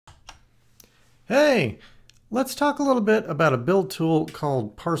Hey, let's talk a little bit about a build tool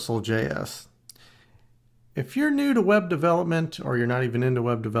called Parcel.js. If you're new to web development or you're not even into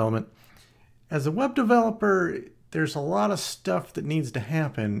web development, as a web developer, there's a lot of stuff that needs to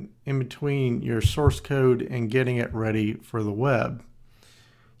happen in between your source code and getting it ready for the web.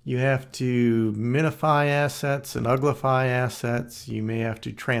 You have to minify assets and uglify assets. You may have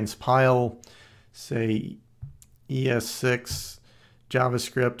to transpile, say, ES6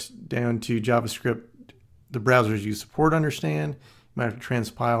 JavaScript down to JavaScript the browsers you support understand. You might have to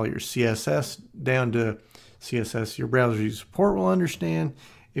transpile your CSS down to CSS your browsers you support will understand.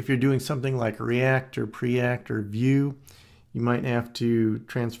 If you're doing something like React or Preact or Vue, you might have to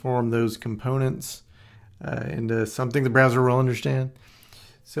transform those components into something the browser will understand.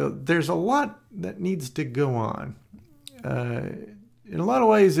 So there's a lot that needs to go on. In a lot of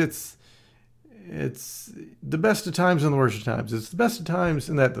ways, it's the best of times and the worst of times. It's the best of times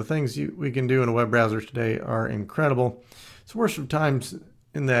in that the things we can do in a web browser today are incredible. It's the worst of times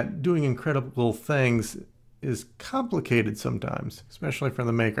in that doing incredible things is complicated sometimes, especially for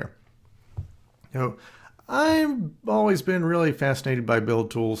the maker. Now, I've always been really fascinated by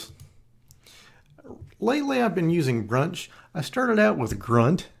build tools. Lately, I've been using Brunch. I started out with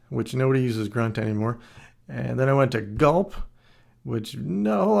Grunt, which nobody uses Grunt anymore. And then I went to Gulp, which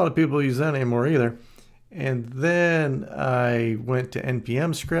not a whole lot of people use that anymore either. And then I went to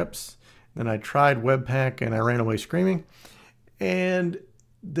NPM scripts. Then I tried Webpack and I ran away screaming. And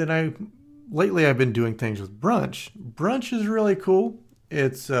then lately I've been doing things with Brunch. Brunch is really cool.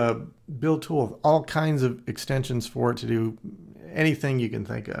 It's a build tool with all kinds of extensions for it to do anything you can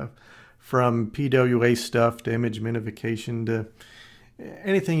think of, from PWA stuff to image minification to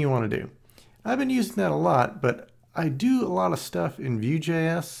anything you want to do. I've been using that a lot, but I do a lot of stuff in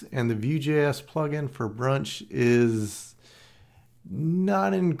Vue.js, and the Vue.js plugin for Brunch is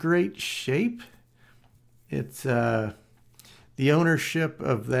not in great shape. It's the ownership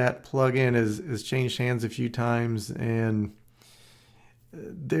of that plugin has changed hands a few times, and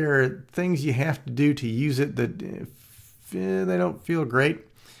there are things you have to do to use it that they don't feel great.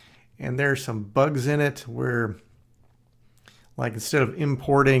 And there's some bugs in it where, like, instead of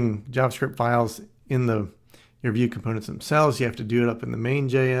importing JavaScript files in your Vue components themselves, you have to do it up in the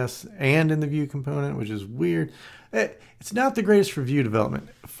main.js and in the Vue component, which is weird. It's not the greatest for Vue development.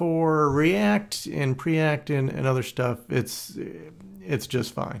 For React and Preact and other stuff, it's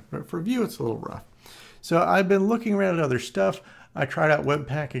just fine. But for Vue, it's a little rough. So I've been looking around at other stuff. I tried out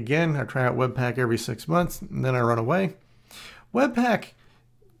Webpack again. I try out Webpack every 6 months, and then I run away. Webpack,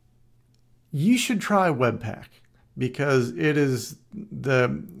 you should try Webpack because it is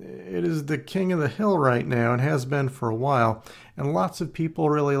the king of the hill right now and has been for a while, and lots of people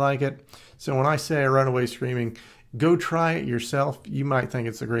really like it. So when I say I run away screaming, go try it yourself. You might think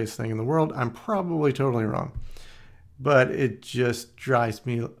it's the greatest thing in the world. I'm probably totally wrong, but it just drives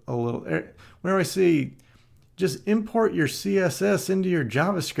me a little. Whenever I see just import your CSS into your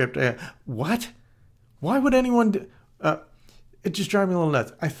JavaScript, what? Why would anyone do? It just drives me a little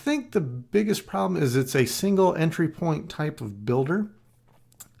nuts. I think the biggest problem is it's a single entry point type of builder,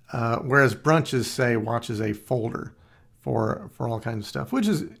 whereas Brunch watches a folder for all kinds of stuff, which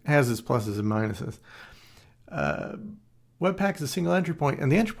has its pluses and minuses. Webpack is a single entry point,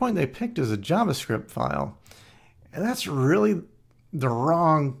 and the entry point they picked is a JavaScript file, and that's really the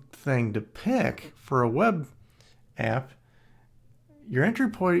wrong thing to pick for a web app. Your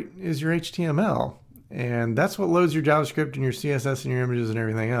entry point is your HTML. And that's what loads your JavaScript and your CSS and your images and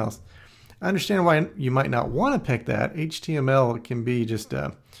everything else. I understand why you might not want to pick that. HTML can be just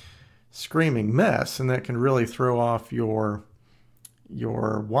a screaming mess, and that can really throw off your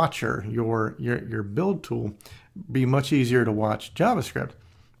watcher, your build tool. Be much easier to watch JavaScript,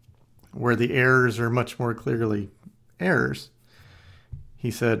 where the errors are much more clearly errors.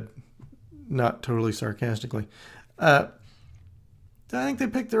 He said, not totally sarcastically. I think they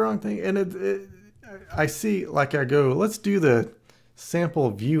picked the wrong thing, and I see, like, I go, let's do the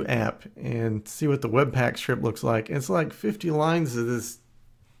sample Vue app and see what the Webpack script looks like. It's like 50 lines of this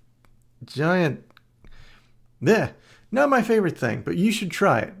giant, not my favorite thing, but you should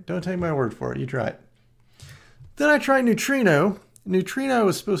try it. Don't take my word for it. You try it. Then I tried Neutrino. Neutrino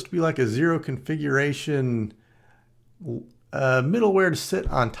is supposed to be like a zero configuration middleware to sit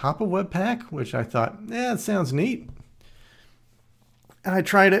on top of Webpack, which I thought, it sounds neat. And I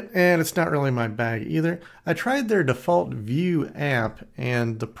tried it, and it's not really my bag either. I tried their default Vue app,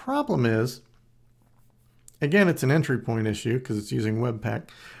 and the problem is, again, it's an entry point issue because it's using Webpack,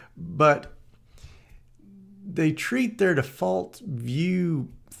 but they treat their default Vue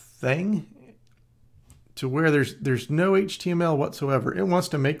thing to where there's no HTML whatsoever. It wants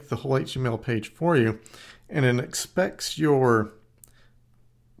to make the whole HTML page for you, and it expects your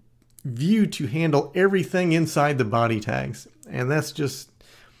view to handle everything inside the body tags. And that's just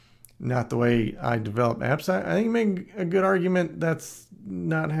not the way I develop apps. I think you make a good argument that's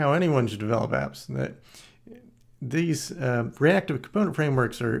not how anyone should develop apps. That these reactive component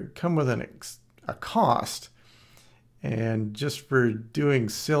frameworks come with a cost, and just for doing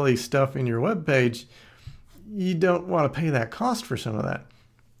silly stuff in your web page, you don't want to pay that cost for some of that.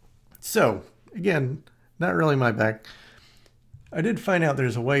 So again, not really my bag. I did find out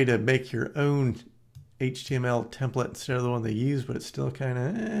there's a way to make your own HTML template instead of the one they use, but it's still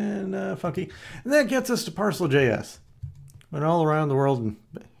kind of funky. And that gets us to Parcel.js. Went all around the world, and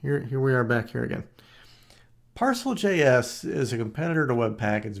here we are back here again. Parcel.js is a competitor to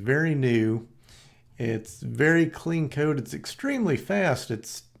Webpack. It's very new. It's very clean code. It's extremely fast.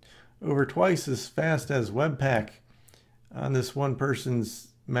 It's over twice as fast as Webpack on this one person's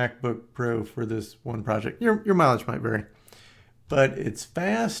MacBook Pro for this one project. Your mileage might vary. But it's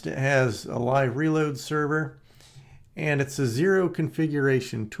fast, it has a live reload server, and it's a zero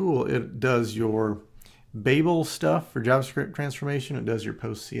configuration tool. It does your Babel stuff for JavaScript transformation. It does your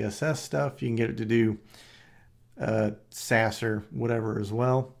post CSS stuff. You can get it to do Sass or whatever as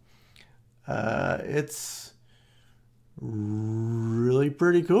well. It's really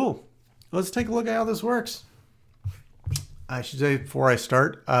pretty cool. Let's take a look at how this works. I should say before I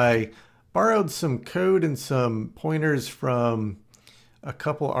start, I borrowed some code and some pointers from a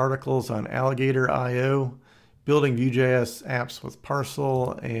couple articles on Alligator.io, building Vue.js apps with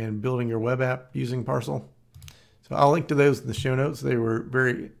Parcel and building your web app using Parcel. So I'll link to those in the show notes. They were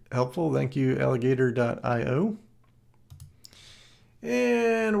very helpful. Thank you, Alligator.io.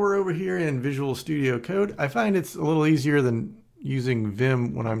 And we're over here in Visual Studio Code. I find it's a little easier than using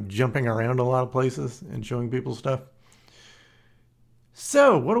Vim when I'm jumping around a lot of places and showing people stuff.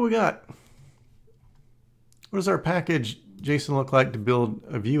 So what do we got? What does our package JSON look like to build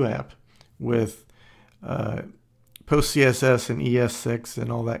a Vue app with post CSS and ES6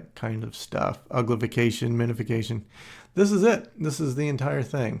 and all that kind of stuff, uglification, minification? This is it. This is the entire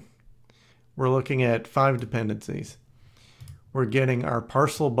thing. We're looking at 5 dependencies. We're getting our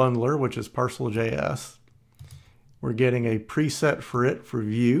Parcel bundler, which is Parcel.js. We're getting a preset for it for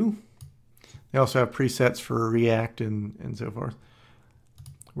Vue. They also have presets for React and so forth.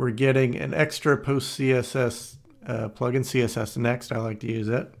 We're getting an extra post CSS plugin, CSS Next. I like to use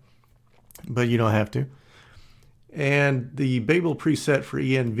it, but you don't have to. And the Babel preset for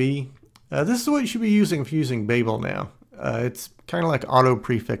env. This is what you should be using if you're using Babel now. It's kind of like auto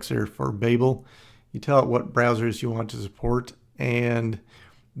prefixer for Babel. You tell it what browsers you want to support, and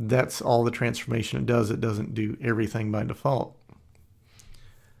that's all the transformation it does. It doesn't do everything by default.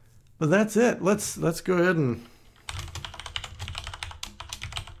 But that's it. Let's go ahead and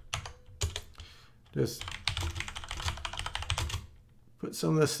just put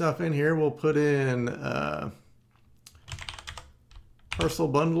some of this stuff in here. We'll put in Parcel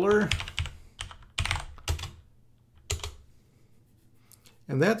bundler,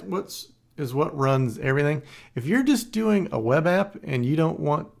 and that's what runs everything. If you're just doing a web app and you don't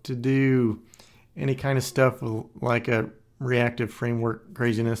want to do any kind of stuff like a reactive framework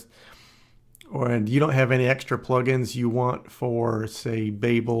craziness, and you don't have any extra plugins you want for, say,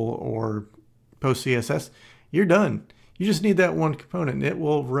 Babel or post CSS, you're done. You just need that one component and it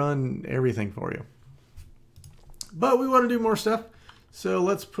will run everything for you. But we want to do more stuff, so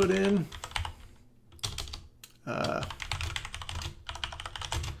let's put in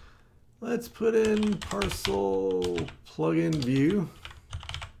Parcel plugin Vue.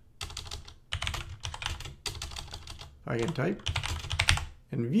 If I can type.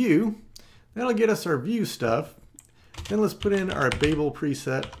 And Vue. That'll get us our Vue stuff. Then let's put in our Babel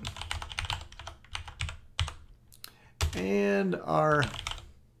preset and our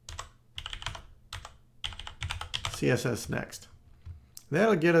CSS Next.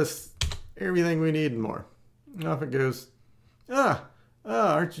 That'll get us everything we need and more. And off it goes.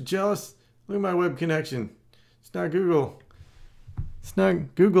 Aren't you jealous? Look at my web connection. It's not Google. It's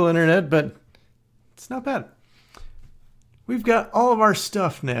not Google Internet, but it's not bad. We've got all of our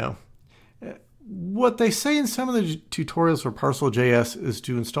stuff now. What they say in some of the tutorials for Parcel.js is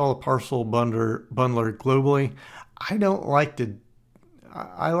to install a Parcel bundler globally. I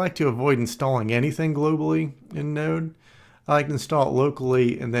like to avoid installing anything globally in Node. I like to install it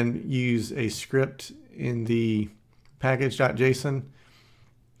locally and then use a script in the package.json.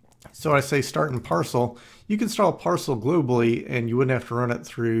 So I say start in Parcel. You can install Parcel globally and you wouldn't have to run it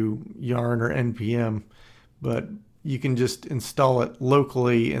through yarn or npm, but you can just install it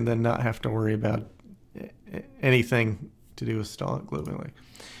locally and then not have to worry about anything to do with install it globally.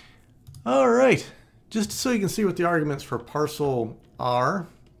 All right, just so you can see what the arguments for Parcel are,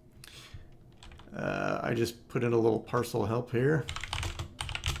 I just put in a little Parcel help here.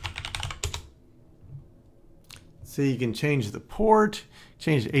 So you can change the port,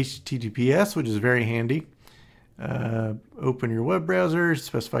 change the HTTPS, which is very handy. Open your web browser,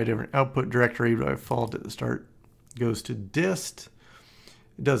 specify different output directory. By default at the start goes to dist.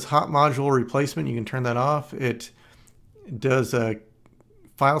 It does hot module replacement. You can turn that off. It does a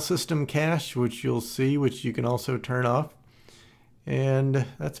file system cache, which you'll see, which you can also turn off. And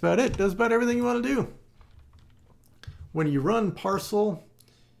that's about it. It does about everything you want to do. When you run Parcel,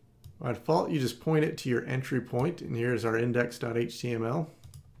 by default, you just point it to your entry point, and here's our index.html.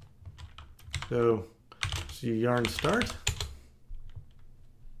 So yarn start.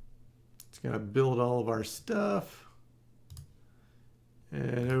 It's going to build all of our stuff.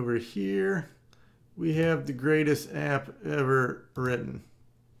 And over here, we have the greatest app ever written.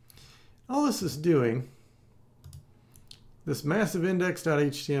 All this is doing, this massive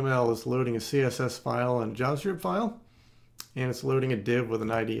index.html is loading a CSS file and a JavaScript file, and it's loading a div with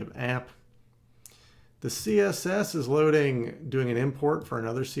an ID of app. The CSS is doing an import for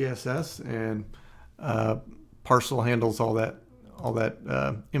another CSS, and Parcel handles all that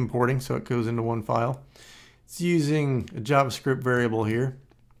importing, so it goes into one file. It's using a JavaScript variable here,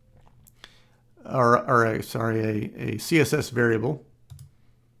 or a CSS variable.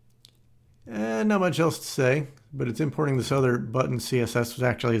 And not much else to say, but it's importing this other button CSS, which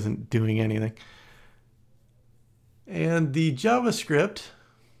actually isn't doing anything. And the JavaScript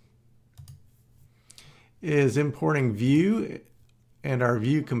is importing view and our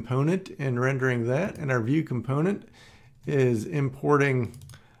view component and rendering that. And our view component is importing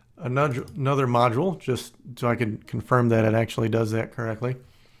another module, just so I can confirm that it actually does that correctly.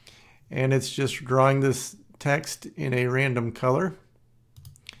 And it's just drawing this text in a random color.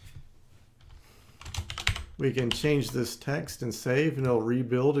 We can change this text and save, and it'll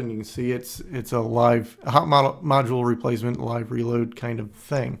rebuild, and you can see it's a hot module replacement, live reload kind of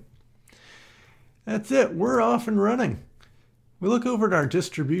thing. That's it. We're off and running. We look over at our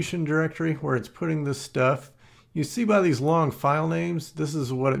distribution directory where it's putting this stuff. You see by these long file names, this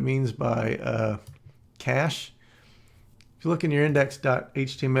is what it means by cache. If you look in your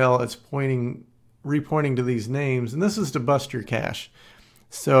index.html, it's repointing to these names, and this is to bust your cache.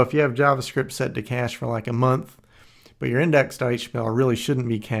 So if you have JavaScript set to cache for like a month, but your index.html really shouldn't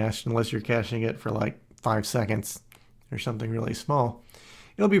be cached unless you're caching it for like 5 seconds or something really small,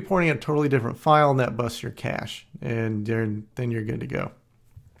 it'll be pointing at a totally different file, and that busts your cache, and then you're good to go.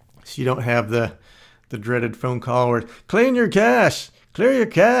 So you don't have the dreaded phone call where clean your cache, clear your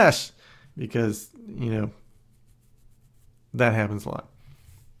cache, because, you know, that happens a lot.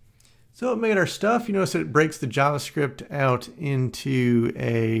 So it made our stuff. You notice that it breaks the JavaScript out into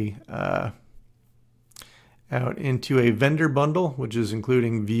a vendor bundle, which is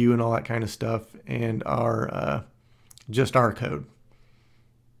including view and all that kind of stuff, and our just our code,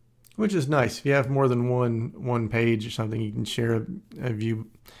 which is nice. If you have more than one page or something, you can share a view,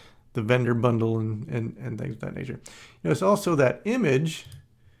 the vendor bundle, and things of that nature. Notice also that image,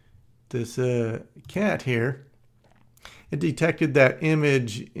 this cat here. It detected that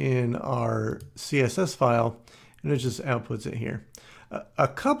image in our CSS file, and it just outputs it here. A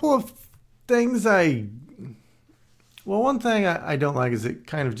couple of things one thing I don't like is it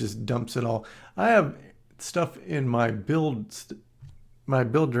kind of just dumps it all. I have stuff in my build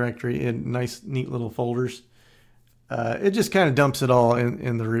directory in nice, neat little folders. It just kind of dumps it all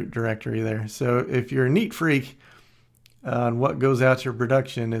in the root directory there. So if you're a neat freak on what goes out to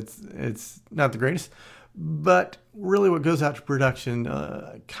production, it's not the greatest. But really what goes out to production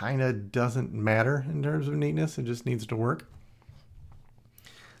kind of doesn't matter in terms of neatness. It just needs to work.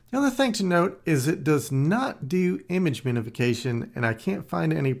 The other thing to note is it does not do image minification, and I can't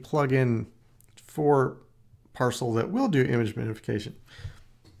find any plugin for Parcel that will do image minification.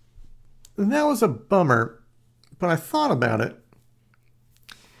 And that was a bummer, but I thought about it.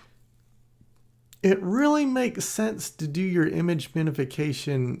 It really makes sense to do your image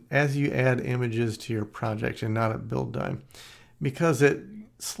minification as you add images to your project and not at build time, because it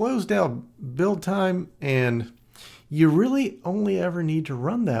slows down build time, and you really only ever need to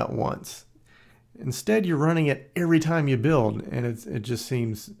run that once. Instead, you're running it every time you build, and it just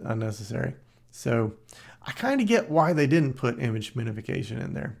seems unnecessary. So I kind of get why they didn't put image minification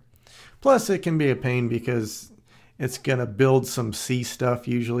in there. Plus, it can be a pain because it's going to build some C stuff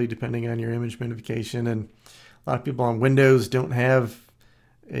usually, depending on your image minification. And a lot of people on Windows don't have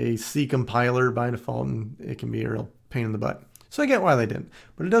a C compiler by default, and it can be a real pain in the butt. So I get why they didn't,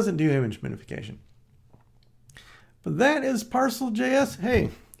 but it doesn't do image minification. But that is Parcel.js. Hey,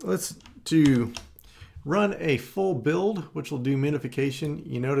 let's run a full build, which will do minification.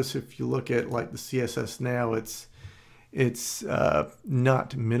 You notice if you look at like the CSS now, it's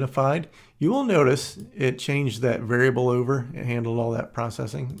not minified. You will notice it changed that variable over. It handled all that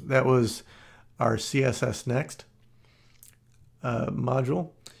processing. That was our CSS next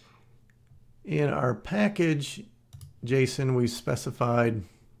module. In our package JSON, we specified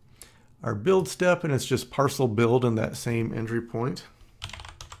our build step, and it's just parcel build in that same entry point.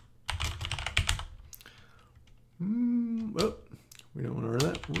 Oh, we don't want to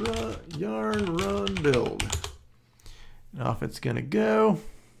run that. Yarn run build. And off it's going to go.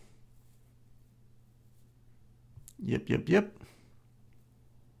 Yep.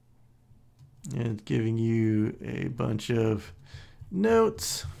 And it's giving you a bunch of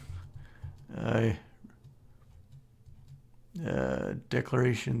notes.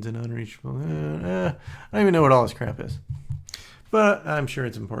 Declarations and unreachable. I don't even know what all this crap is, but I'm sure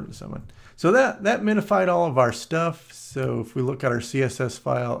it's important to someone. So that minified all of our stuff. So if we look at our CSS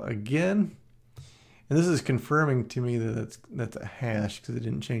file again, and this is confirming to me that that's a hash because it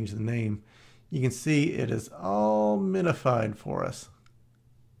didn't change the name. You can see it is all minified for us.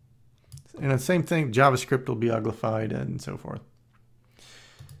 And the same thing, JavaScript will be uglified and so forth.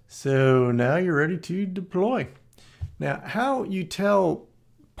 So now you're ready to deploy. Now, how you tell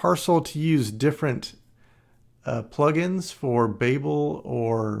Parcel to use different plugins for Babel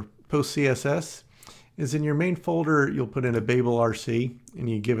or PostCSS is in your main folder. You'll put in a Babel RC and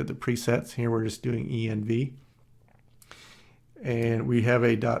you give it the presets. Here we're just doing env. And we have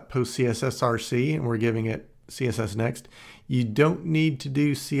a .postcss RC and we're giving it CSS next. You don't need to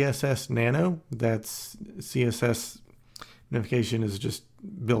do CSS nano. That's CSS notification is just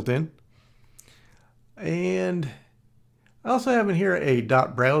built in. And I also have in here a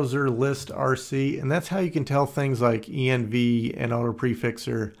 .browser list RC, and that's how you can tell things like env and auto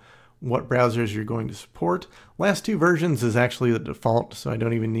prefixer what browsers you're going to support. Last two versions is actually the default, so I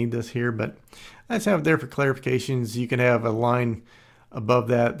don't even need this here, but I just have it there for clarifications. You can have a line above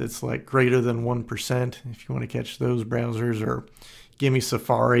that that's like greater than 1% if you want to catch those browsers, or give me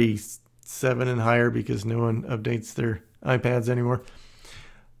Safari 7 and higher because no one updates their iPads anymore.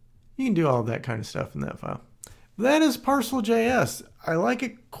 You can do all of that kind of stuff in that file. That is Parcel.js. I like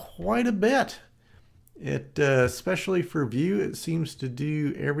it quite a bit. It, especially for Vue, it seems to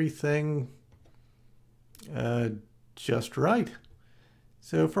do everything just right.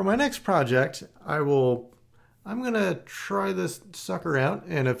 So for my next project, I'm going to try this sucker out,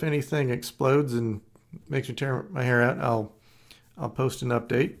 and if anything explodes and makes me tear my hair out, I'll post an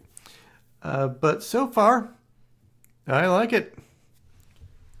update. But so far, I like it.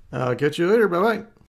 I'll catch you later. Bye-bye.